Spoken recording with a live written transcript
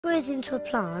grows into a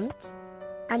plant,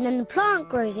 and then the plant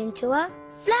grows into a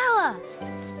flower.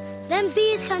 Then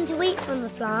bees come to eat from the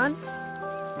plants,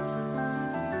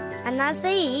 and as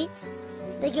they eat,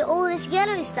 they get all this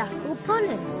yellow stuff called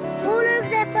pollen all over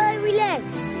their furry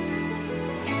legs.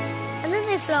 And then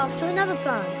they fly off to another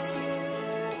plant.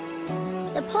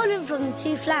 The pollen from the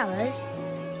two flowers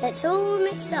gets all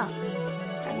mixed up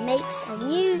and makes a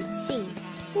new seed.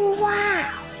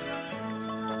 Wow!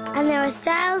 And there are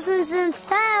thousands and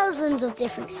thousands of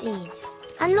different seeds,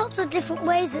 and lots of different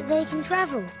ways that they can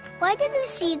travel. Why do the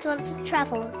seeds want to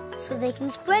travel? So they can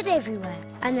spread everywhere.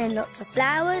 And then lots of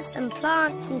flowers and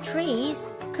plants and trees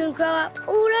can grow up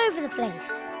all over the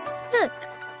place. Look,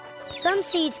 some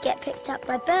seeds get picked up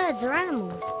by birds or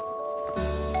animals.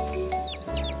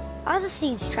 Other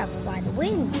seeds travel by the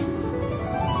wind.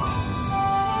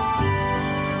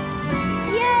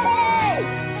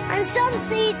 Yay! And some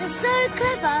seeds are so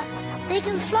clever, they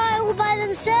can fly all by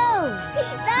themselves.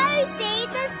 Those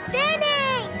seeds are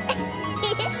spinning!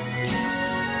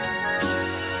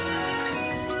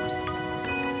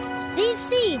 These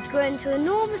seeds grow into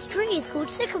enormous trees called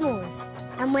sycamores.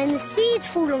 And when the seeds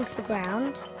fall onto the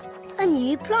ground, a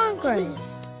new plant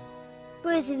grows.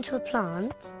 Grows into a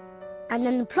plant, and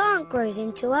then the plant grows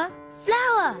into a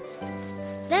flower.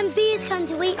 Then bees come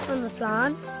to eat from the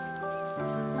plants,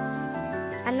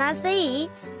 and as they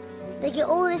eat, they get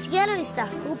all this yellow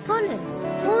stuff called pollen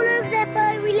all over their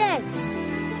furry legs.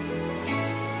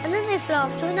 And then they fly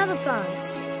off to another plant.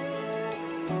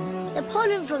 The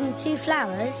pollen from the two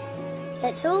flowers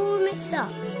gets all mixed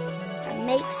up and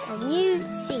makes a new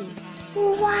seed.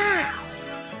 Wow!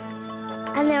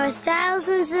 And there are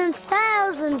thousands and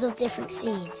thousands of different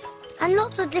seeds, and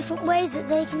lots of different ways that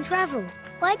they can travel.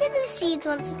 Why do the seeds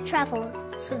want to travel?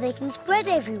 So they can spread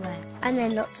everywhere. And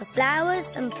then lots of flowers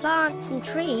and plants and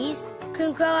trees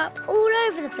can grow up all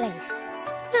over the place.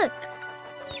 Look,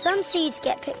 some seeds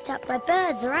get picked up by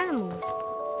birds or animals.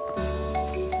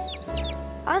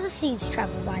 Other seeds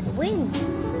travel by the wind.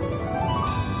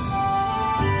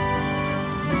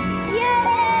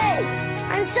 Yay!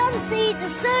 And some seeds are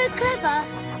so clever,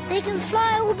 they can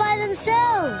fly all by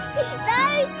themselves.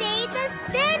 Those seeds are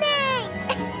spinning!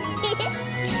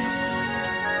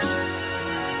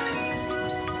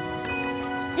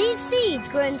 These seeds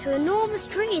grow into enormous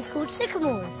trees called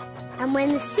sycamores. And when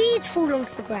the seeds fall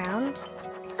onto the ground,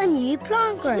 a new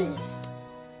plant grows.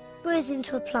 Grows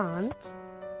into a plant,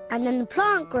 and then the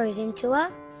plant grows into a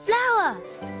flower.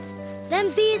 Then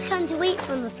bees come to eat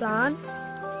from the plants,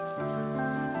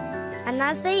 and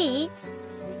as they eat,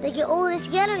 they get all this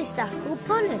yellow stuff called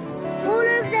pollen all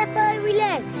over their furry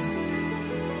legs.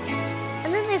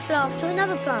 And then they fly off to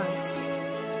another plant.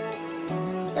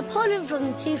 The pollen from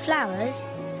the two flowers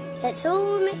gets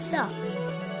all mixed up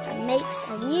and makes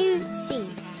a new seed.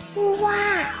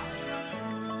 Wow!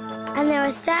 And there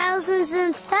are thousands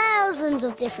and thousands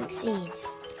of different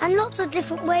seeds, and lots of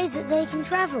different ways that they can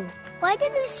travel. Why do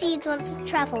the seeds want to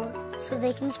travel? So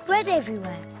they can spread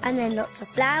everywhere. And then lots of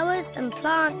flowers and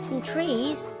plants and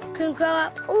trees can grow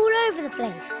up all over the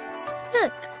place.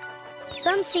 Look,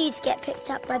 some seeds get picked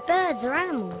up by birds or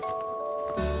animals.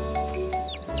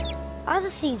 Other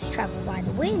seeds travel by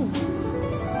the wind.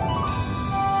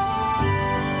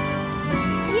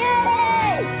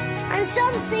 Yay! And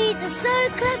some seeds are so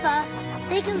clever,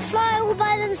 they can fly all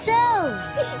by themselves.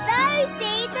 Those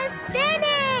seeds are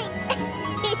spinning!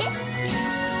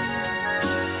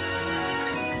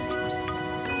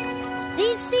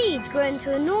 These seeds grow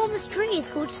into enormous trees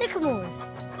called sycamores.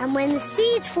 And when the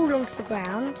seeds fall onto the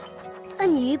ground, a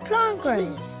new plant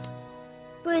grows.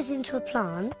 Grows into a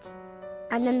plant,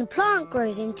 and then the plant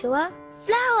grows into a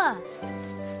flower.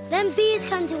 Then bees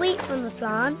come to eat from the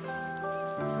plants,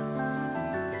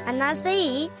 and as they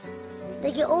eat,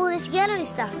 they get all this yellow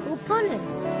stuff called pollen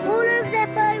all over their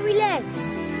furry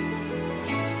legs.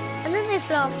 And then they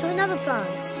fly off to another plant.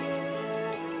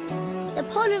 The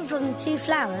pollen from the two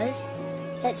flowers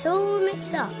gets all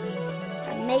mixed up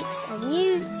and makes a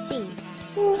new seed.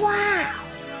 Wow!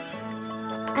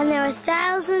 And there are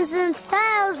thousands and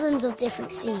thousands of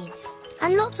different seeds,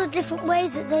 and lots of different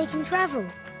ways that they can travel.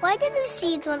 Why do the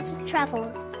seeds want to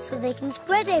travel? So they can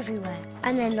spread everywhere.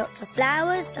 And then lots of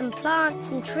flowers and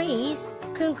plants and trees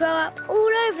can grow up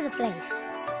all over the place.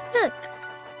 Look,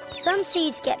 some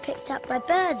seeds get picked up by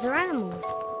birds or animals.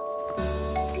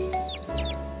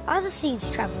 Other seeds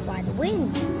travel by the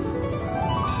wind.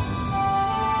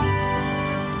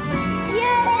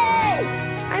 Yay!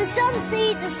 And some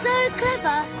seeds are so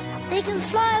clever, they can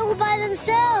fly all by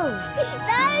themselves.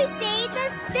 Those seeds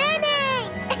are spinning!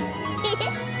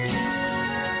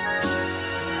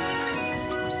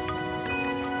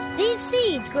 These These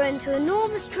seeds grow into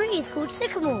enormous trees called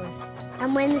sycamores.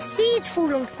 And when the seeds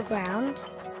fall onto the ground,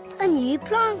 a new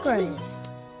plant grows.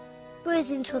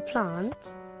 Grows into a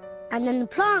plant, and then the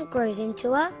plant grows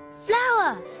into a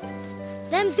flower.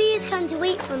 Then bees come to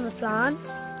eat from the plants.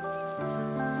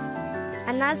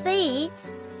 And as they eat,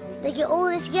 they get all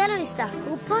this yellow stuff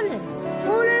called pollen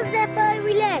all over their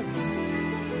furry legs.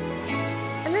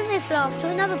 And then they fly off to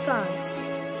another plant.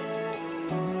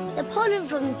 The pollen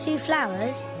from the two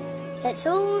flowers gets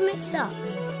all mixed up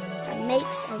and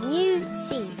makes a new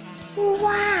seed.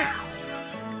 Wow!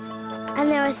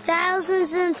 And there are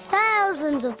thousands and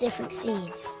thousands of different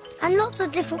seeds, and lots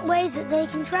of different ways that they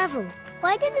can travel.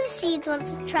 Why did the seeds want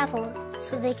to travel?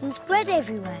 So they can spread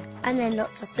everywhere. And then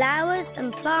lots of flowers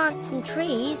and plants and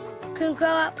trees can grow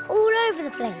up all over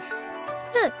the place.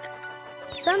 Look,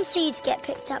 some seeds get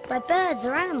picked up by birds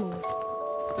or animals.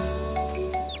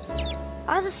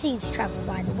 Other seeds travel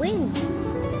by the wind.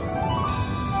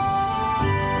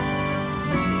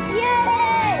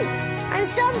 Yay! And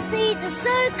some seeds are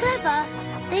so clever,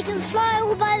 they can fly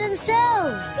all by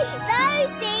themselves.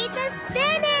 Those seeds are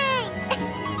spinning!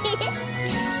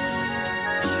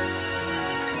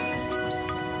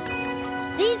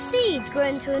 These seeds grow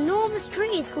into enormous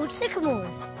trees called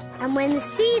sycamores. And when the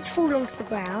seeds fall onto the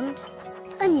ground,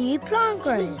 a new plant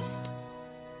grows.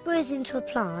 Grows into a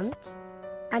plant,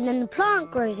 and then the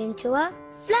plant grows into a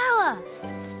flower.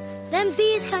 Then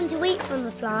bees come to eat from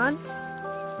the plants.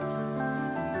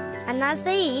 And as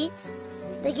they eat,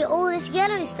 they get all this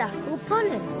yellow stuff called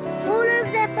pollen all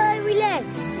over their furry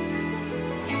legs.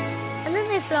 And then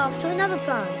they fly off to another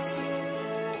plant.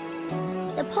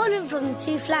 The pollen from the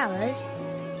two flowers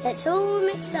gets all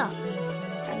mixed up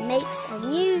and makes a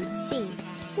new seed.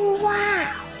 Wow!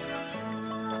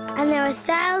 And there are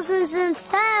thousands and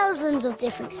thousands of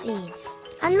different seeds,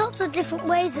 and lots of different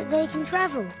ways that they can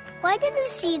travel. Why did the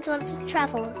seeds want to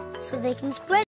travel? So they can spread